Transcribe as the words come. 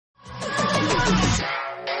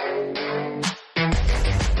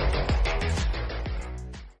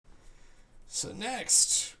So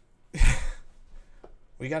next,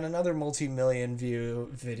 we got another multi-million view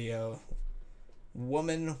video.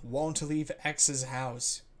 Woman won't leave ex's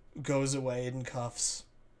house, goes away in cuffs.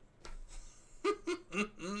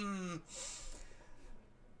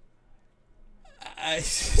 I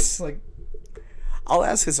just like, I'll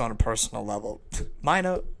ask this on a personal level.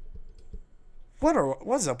 Mina,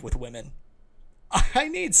 what's up with women? I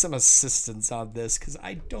need some assistance on this because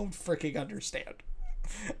I don't freaking understand.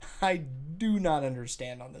 I do not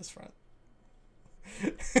understand on this front.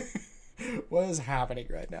 What is happening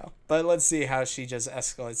right now? But let's see how she just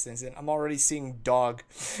escalates things in. I'm already seeing dog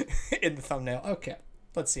in the thumbnail. Okay,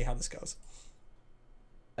 let's see how this goes.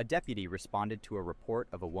 A deputy responded to a report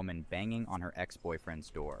of a woman banging on her ex-boyfriend's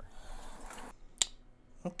door.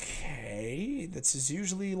 Okay, this is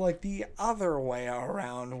usually like the other way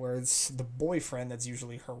around, where it's the boyfriend that's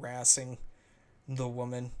usually harassing the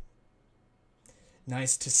woman.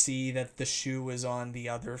 Nice to see that the shoe is on the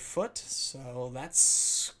other foot, so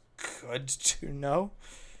that's good to know.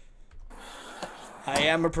 I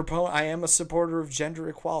am a supporter of gender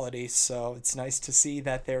equality, so it's nice to see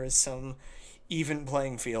that there is some even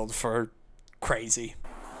playing field for crazy.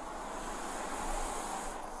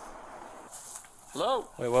 Hello?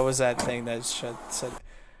 Wait, what was that thing that said?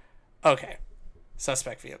 Okay.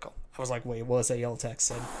 Suspect vehicle. I was like, wait, what was that yellow text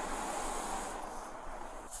said?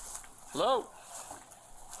 Hello?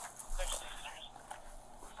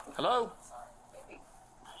 Hello?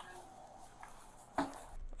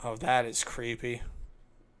 Oh, that is creepy.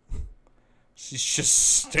 She's just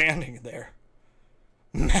standing there.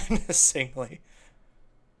 Menacingly.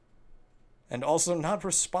 And also not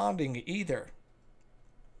responding either.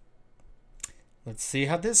 Let's see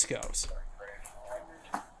how this goes.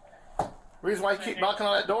 Reason why you keep knocking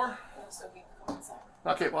on that door?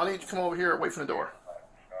 Okay, well, I need you to come over here away from the door.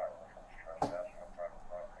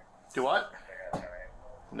 Do what?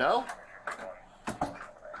 No?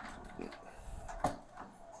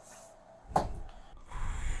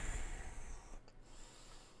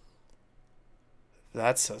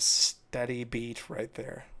 That's a steady beat right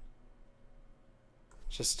there.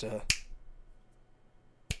 Just a...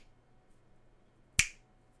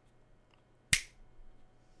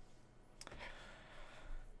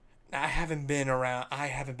 I haven't been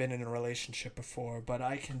in a relationship before, but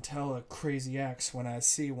I can tell a crazy ex when I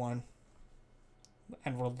see one.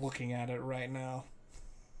 And we're looking at it right now.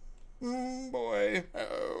 Boy.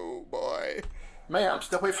 Oh, boy. Ma'am,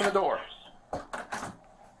 step away from the door. Alright,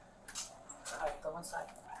 go inside.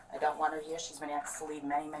 I don't want her here. She's been asked to leave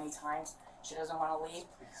many, many times. She doesn't want to leave.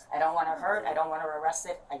 I don't want her hurt. I don't want her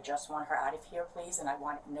arrested. I just want her out of here, please, and I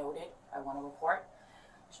want it noted. I want a report.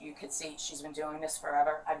 You could see she's been doing this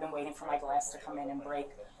forever. I've been waiting for my glass to come in and break.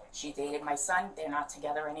 She dated my son. They're not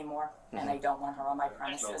together anymore, and I don't want her on my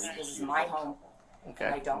premises. This is my home, Okay.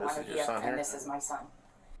 and I don't want her This is your here, son and here? this is my son.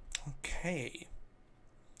 Okay.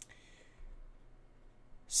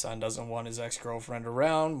 Son doesn't want his ex-girlfriend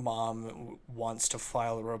around. Mom wants to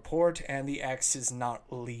file a report, and the ex is not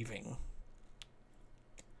leaving.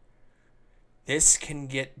 This can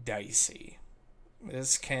get dicey.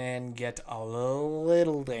 This can get a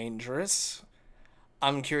little dangerous.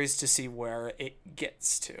 I'm curious to see where it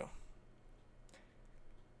gets to.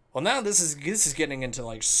 Well, now this is getting into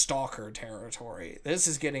like stalker territory. This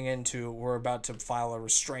is getting into we're about to file a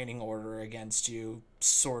restraining order against you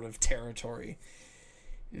sort of territory.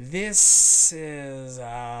 This is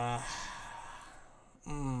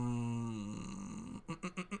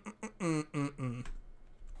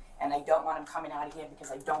And I don't want him coming out of here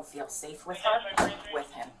because I don't feel safe with her,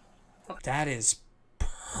 with him. That is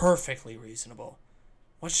perfectly reasonable.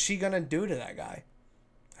 What's she gonna do to that guy?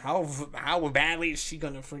 How badly is she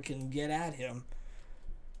gonna freaking get at him?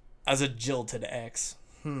 As a jilted ex.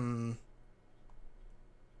 Now,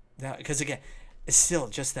 because again, it's still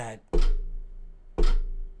just that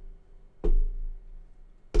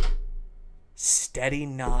steady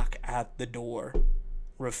knock at the door.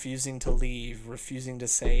 Refusing to leave, refusing to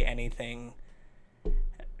say anything.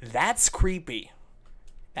 That's creepy.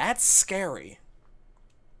 That's scary.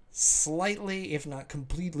 Slightly, if not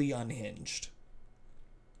completely unhinged.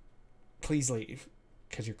 Please leave,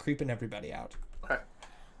 because you're creeping everybody out. Okay.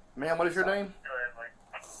 Ma'am, what is your name?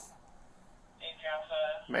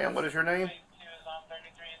 Ma'am, what is your name?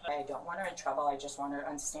 I don't want her in trouble. I just want her to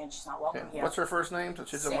understand she's not welcome Okay. here. What's her first name?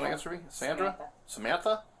 She doesn't want to answer me. Sandra?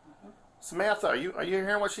 Samantha. Samantha? Samantha, are you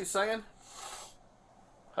hearing what she's saying?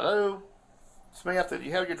 Hello? Samantha, do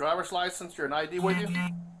you have your driver's license, your ID with you?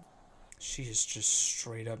 She is just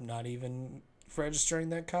straight up not even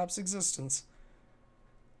registering that cop's existence.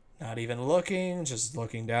 Not even looking, just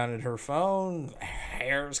looking down at her phone.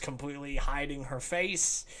 Hair's completely hiding her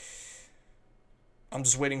face. I'm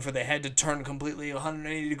just waiting for the head to turn completely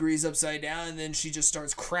 180 degrees upside down, and then she just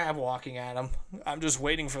starts crab walking at him. I'm just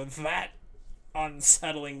waiting for that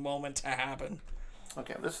unsettling moment to happen.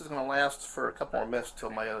 Okay, this is going to last for a couple more minutes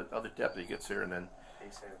till my other deputy gets here, and then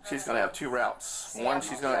she's going to have two routes. One,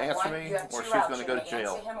 she's going to answer me, or she's going to go to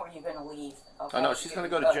jail. Answer him, or you're going to leave? Okay. Oh, no, she's going to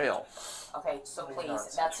go to jail. Okay, so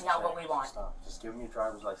please, that's not what we want. Just give me your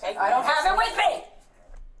driver's license. Okay, I don't have it with me.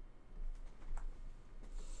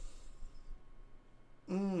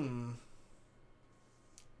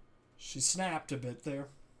 She snapped a bit there.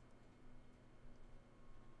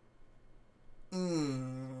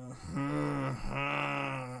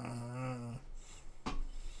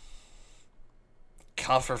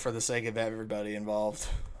 Cuff her for the sake of everybody involved.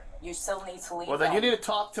 You still need to leave. Well, then you need to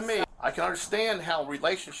talk to me. I can understand how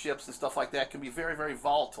relationships and stuff like that can be very, very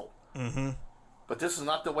volatile. Mm-hmm. But this is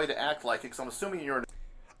not the way to act like it, because I'm assuming you're...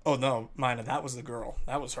 Oh, no, Mina, that was the girl.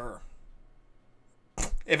 That was her.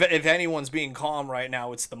 If anyone's being calm right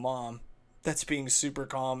now, it's the mom. That's being super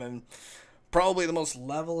calm and probably the most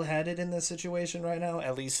level-headed in this situation right now,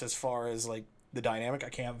 at least as far as, like, the dynamic. I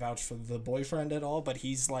can't vouch for the boyfriend at all, but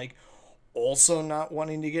he's, like, also not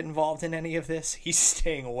wanting to get involved in any of this. He's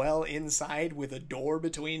staying well inside with a door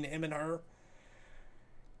between him and her.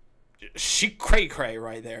 She cray-cray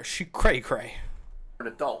right there. She cray-cray. An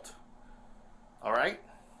adult. All right?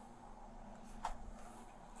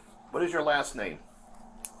 What is your last name?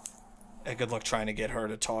 Good luck trying to get her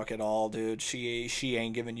to talk at all, dude. She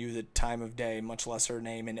ain't giving you the time of day, much less her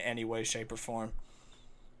name in any way, shape, or form.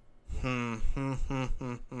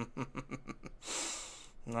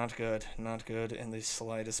 Not good. Not good in the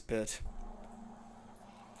slightest bit.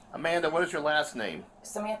 Amanda, what is your last name?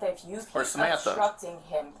 Samantha, if you keep obstructing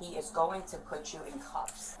him, he is going to put you in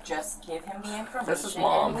cuffs. Just give him the information. This is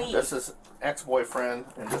mom. And leave. This is ex-boyfriend,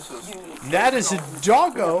 and this is... That is a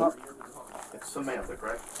doggo. It's Samantha,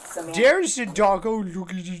 correct? Samantha. There's a doggo.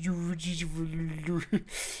 Look at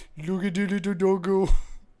the little doggo.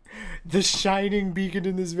 The shining beacon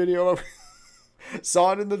in this video.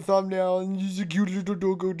 Saw it in the thumbnail, and he's a cute little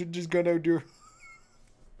doggo that just got out there.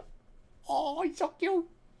 Oh, he's so cute.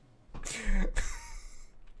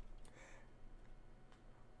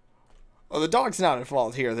 Well, the dog's not at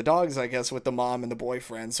fault here. The dog's, I guess, with the mom and the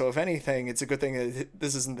boyfriend. So if anything, it's a good thing that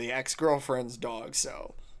this isn't the ex-girlfriend's dog.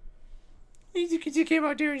 So he came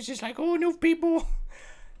out there and it's just like, oh, no people.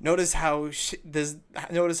 Notice how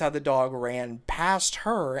the dog ran past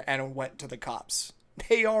her and went to the cops.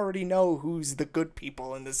 They already know who's the good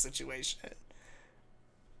people in this situation.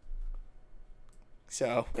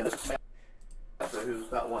 So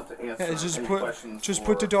who's not want to answer just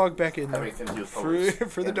put the dog back in there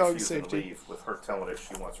for the dog's safety. Leave with her telling her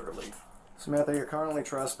she wants her to leave. Samantha, you're currently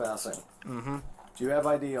trespassing. Mm-hmm. Do you have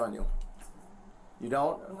ID on you? You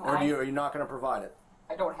don't? No, or are you not going to provide it?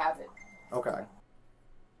 I don't have it. Okay.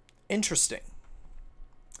 Interesting.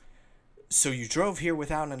 So you drove here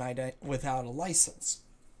without a license.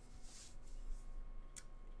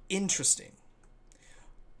 Interesting.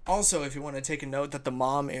 Also, if you want to take a note that the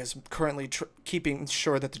mom is currently keeping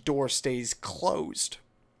sure that the door stays closed.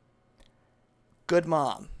 Good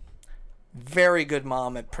mom. Very good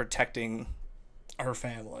mom at protecting her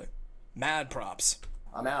family. Mad props.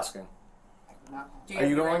 I'm asking. No. Are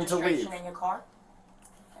you going to leave? Registration in your car?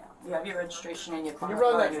 You have your registration in your car. Can you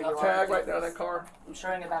run that tag right down that car? I'm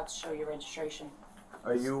sure I'm about to show you registration.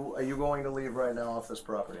 Are you going to leave right now off this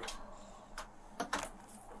property?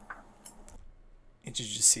 Did you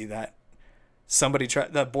just see that?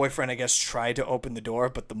 The boyfriend, I guess, tried to open the door,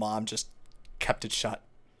 but the mom just kept it shut.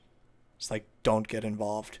 It's like, don't get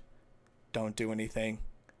involved. Don't do anything.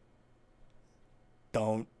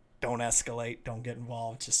 Don't escalate. Don't get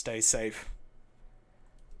involved. Just stay safe.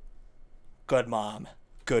 Good mom.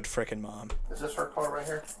 Good frickin' mom. Is this her car right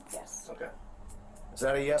here? Yes. Okay. Is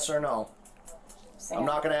that a yes or no? Sam, I'm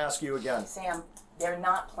not going to ask you again. Sam, they're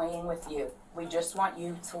not playing with you. We just want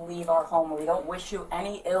you to leave our home. We don't wish you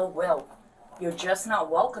any ill will. You're just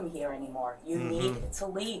not welcome here anymore. You need to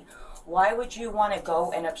leave. Why would you want to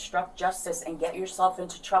go and obstruct justice and get yourself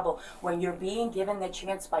into trouble when you're being given the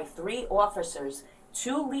chance by 3 officers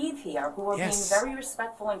to leave here who are being very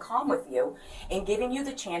respectful and calm with you and giving you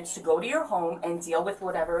the chance to go to your home and deal with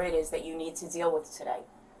whatever it is that you need to deal with today?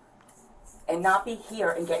 And not be here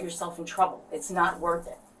and get yourself in trouble. It's not worth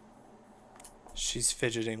it. She's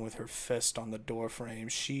fidgeting with her fist on the door frame.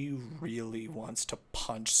 She really wants to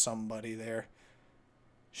punch somebody there.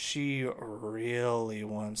 She really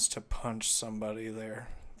wants to punch somebody there.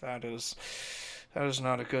 That is That is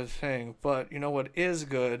not a good thing. But you know what is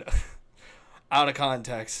good? Out of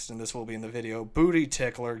context, and this will be in the video, Booty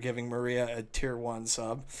Tickler giving Maria a tier 1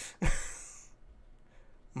 sub.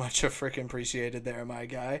 Much a frickin' appreciated there, my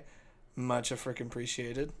guy. Much a frickin'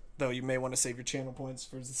 appreciated. Though you may want to save your channel points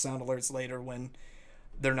for the sound alerts later when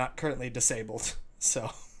they're not currently disabled.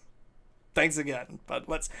 So, thanks again. But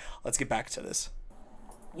let's get back to this.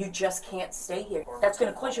 You just can't stay here. That's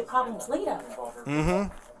going to cause you problems later.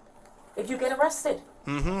 Mm-hmm. If you get arrested.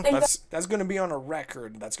 Mm-hmm. That's going to be on a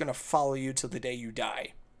record. That's going to follow you till the day you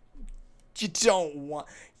die. You don't want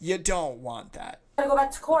that. You go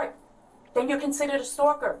back to court. Then you're considered a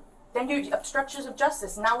stalker. Then you're obstructions of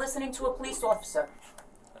justice. Not listening to a police officer.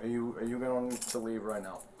 Are you going to leave right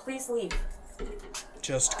now? Please leave.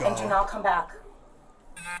 Just go. And do not come back.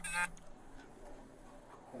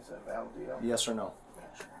 Is that a valid deal? Yes or no?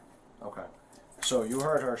 Okay. So you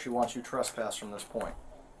heard her. She wants you trespass from this point.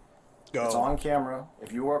 Go. It's on camera.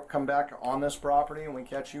 If you come back on this property and we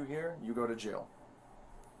catch you here, you go to jail.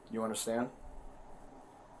 You understand?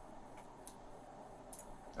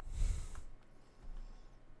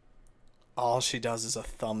 All she does is a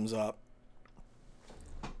thumbs up.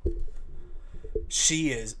 She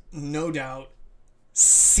is no doubt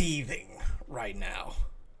seething right now.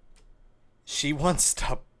 She wants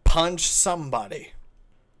to punch somebody.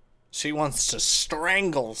 She wants to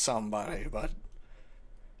strangle somebody, but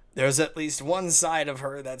there's at least one side of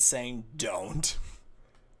her that's saying, don't.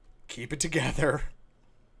 Keep it together,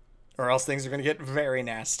 or else things are going to get very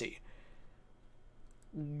nasty.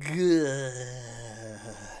 Good.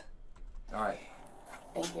 All right.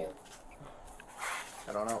 Thank you.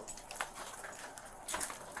 I don't know.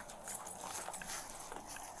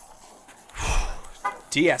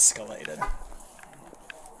 De-escalated.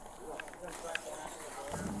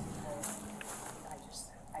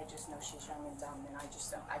 I just know she's young and dumb, and I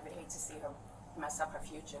would hate to see her mess up her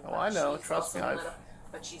future. Oh, I know. Trust me.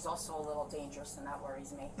 But she's also a little dangerous, and that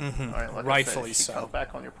worries me. Mm-hmm. All right, like Rightfully I said, if she so. comes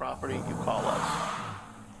back on your property, you call us.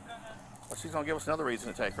 Well, she's going to give us another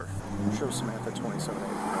reason to take her. Show Samantha 27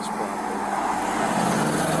 acres property.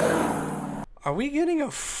 Are we getting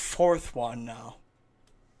a fourth one now?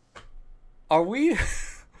 Are we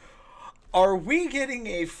getting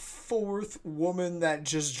a fourth woman that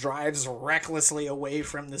just drives recklessly away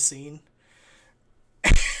from the scene?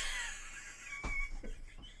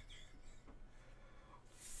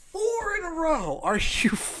 4 in a row. Are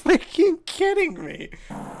you freaking kidding me?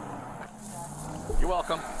 You're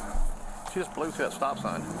welcome. She just blew through that stop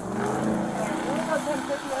sign.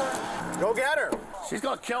 Go get her. She's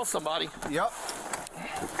going to kill somebody. Yep.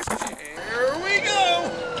 Here we go.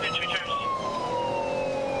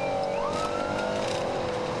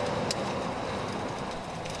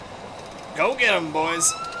 Go get him,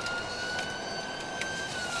 boys.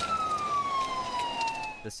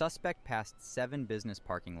 The suspect passed 7 business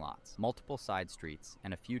parking lots, multiple side streets,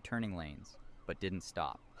 and a few turning lanes, but didn't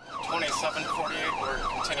stop. 2748, we're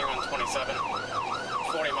continuing on 27,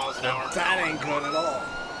 40 miles an hour. That ain't good at all.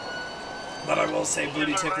 But I will say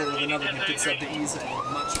Booty Tickler with another gifted sub to ease it.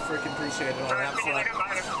 Much freaking appreciated on that front.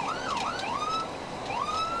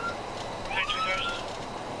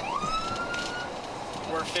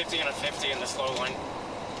 We're 50 and a 50 in the slow lane.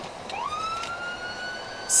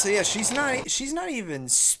 So yeah, she's not even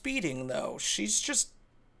speeding though. She's just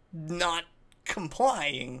not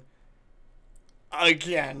complying.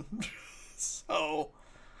 Again. So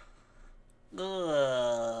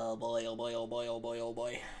oh boy, oh boy, oh boy, oh boy, oh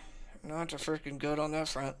boy. Not freaking good on that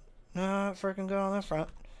front. Not freaking good on that front.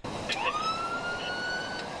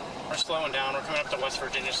 We're slowing down. We're coming up to West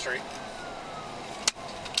Virginia Street.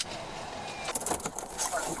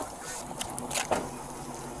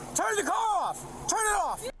 Turn the car off. Turn it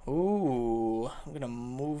off. Ooh, I'm gonna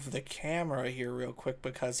move the camera here real quick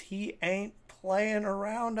because he ain't playing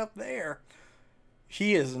around up there.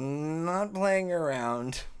 He is not playing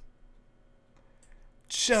around.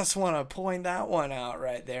 Just want to point that one out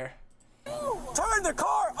right there. Turn the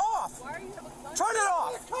car off. Turn it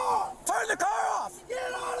off. Turn the car off.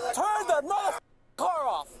 Turn the mother car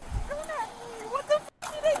off. What the f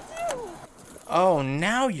did I do? Oh,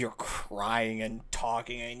 now you're crying and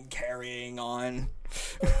talking and carrying on.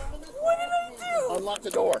 What did I do? Unlock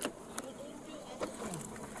the door.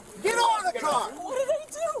 Get on the car. What did I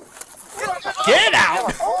do? Get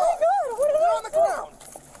out! Oh my god, what did Get I on the ground.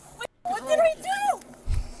 What did I do?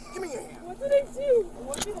 Give me your hand. What did I do?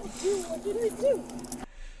 What did I do? What did I do?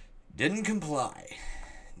 Didn't comply.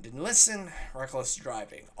 Didn't listen. Reckless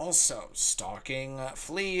driving. Also, stalking,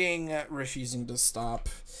 fleeing, refusing to stop,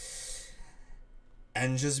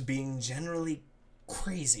 and just being generally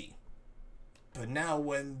crazy. But now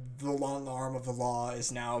when the long arm of the law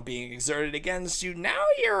is now being exerted against you, now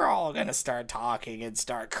you're all gonna start talking and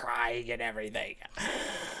start crying and everything.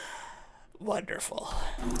 Wonderful.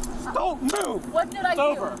 Don't move! What did I do?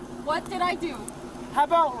 Over. What did I do? How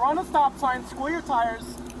about run a stop sign, squeal your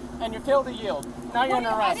tires, and you fail to yield? Now you're under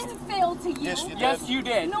I arrest. didn't fail to yield. Yes, you did. Yes, you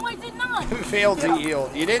did. No, I did not. Failed to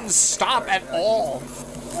yield. You didn't stop at all.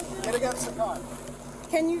 Get against the car.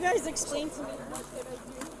 Can you guys explain to me what did I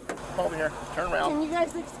do? Over here. Turn Can around. you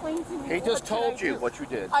guys explain to me? He what just did told I you do? what you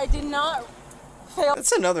did. I did not fail.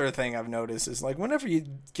 That's another thing I've noticed is like whenever you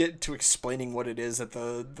get to explaining what it is that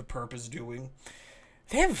the perp is doing,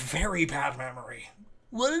 they have very bad memory.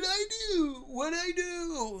 What did I do? What did I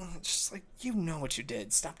do? It's just like, you know what you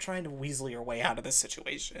did. Stop trying to weasel your way out of this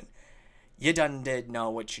situation. You done did know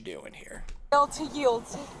what you're doing here. Failed to yield.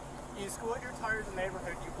 You squealed your tires in the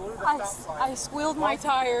neighborhood. You blew the I stop sign. I squealed my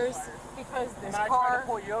tires because and this I tried car. to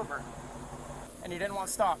pull you over. And you didn't want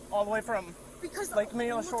to stop. All the way from Because Lake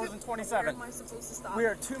Manila Shores and 27. Where am I supposed to stop? We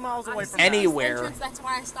are 2 miles away from Anywhere. Entrance, that's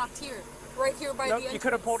why I stopped here. Right here by that. the Nope, you entrance.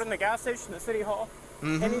 could have pulled in the gas station, the city hall,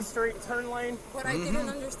 any street, turn lane. But I didn't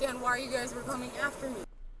understand why you guys were coming after me.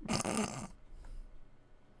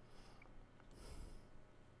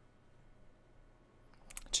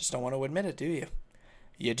 Just don't want to admit it, do you?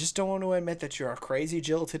 You just don't want to admit that you're a crazy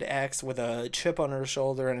jilted ex with a chip on her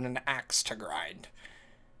shoulder and an axe to grind.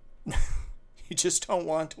 You just don't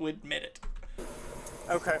want to admit it.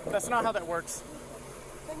 Okay, that's not how that works.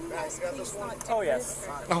 Can you guys please not do Oh, yes. this?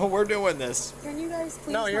 Oh, we're doing this. Can you guys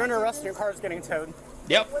please No, you're not under do arrest and your this? car's getting towed.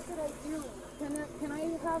 Yep. What did I do? Can I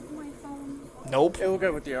have my phone? Nope. It will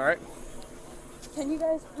go with you, alright? Can you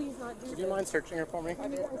guys please not do Do this? you mind searching her for me?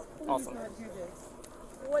 Can you guys please Awesome. not do this?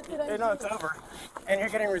 What did I do? No, it's over. And you're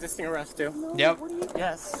getting resisting arrest too. No, Yep. What are you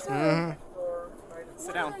Yes. Sir,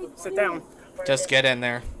 Sit down. did I Sit do? down. Just get in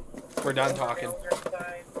there. We're done talking.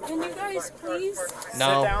 Can you guys please?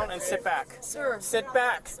 No. Sit down and sit back. Sir. Sit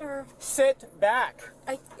back. Sir, Sit back.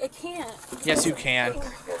 I can't. Yes, you can.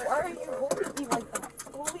 Why are you holding me like that?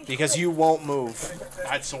 Holy Because shit. you won't move.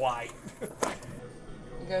 That's why. You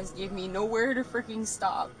guys gave me nowhere to freaking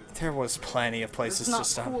stop. There was plenty of places It's not to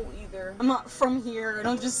stop. cool either. I'm not from here. I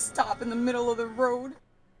don't just stop in the middle of the road.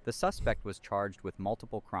 The suspect was charged with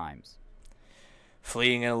multiple crimes.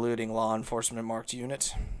 Fleeing and eluding law enforcement marked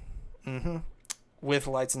unit. With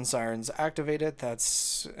lights and sirens activated.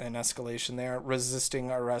 That's an escalation there.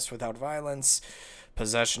 Resisting arrest without violence.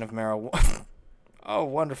 Possession of marijuana. Oh,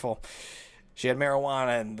 wonderful. She had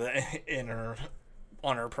marijuana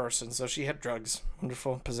on her person, so she had drugs.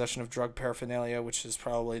 Wonderful. Possession of drug paraphernalia, which is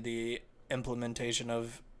probably the implementation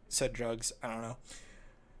of said drugs. I don't know.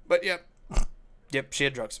 But yep. Yep, she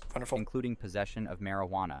had drugs. Wonderful. Including possession of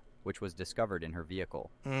marijuana, which was discovered in her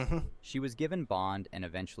vehicle. She was given bond and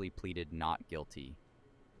eventually pleaded not guilty.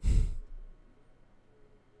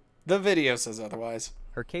 The video says otherwise.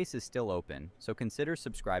 Her case is still open, so consider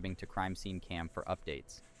subscribing to Crime Scene Cam for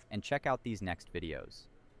updates, and check out these next videos.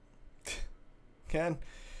 Ken,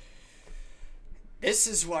 this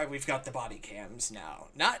is why we've got the body cams now.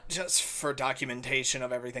 Not just for documentation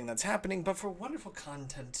of everything that's happening, but for wonderful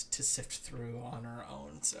content to sift through on our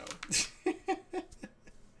own, so...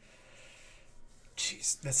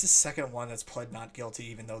 Jeez, that's the second one that's pled not guilty,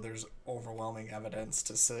 even though there's overwhelming evidence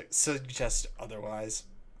to suggest otherwise.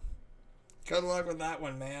 Good luck with that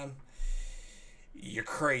one, man. You're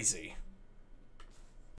crazy.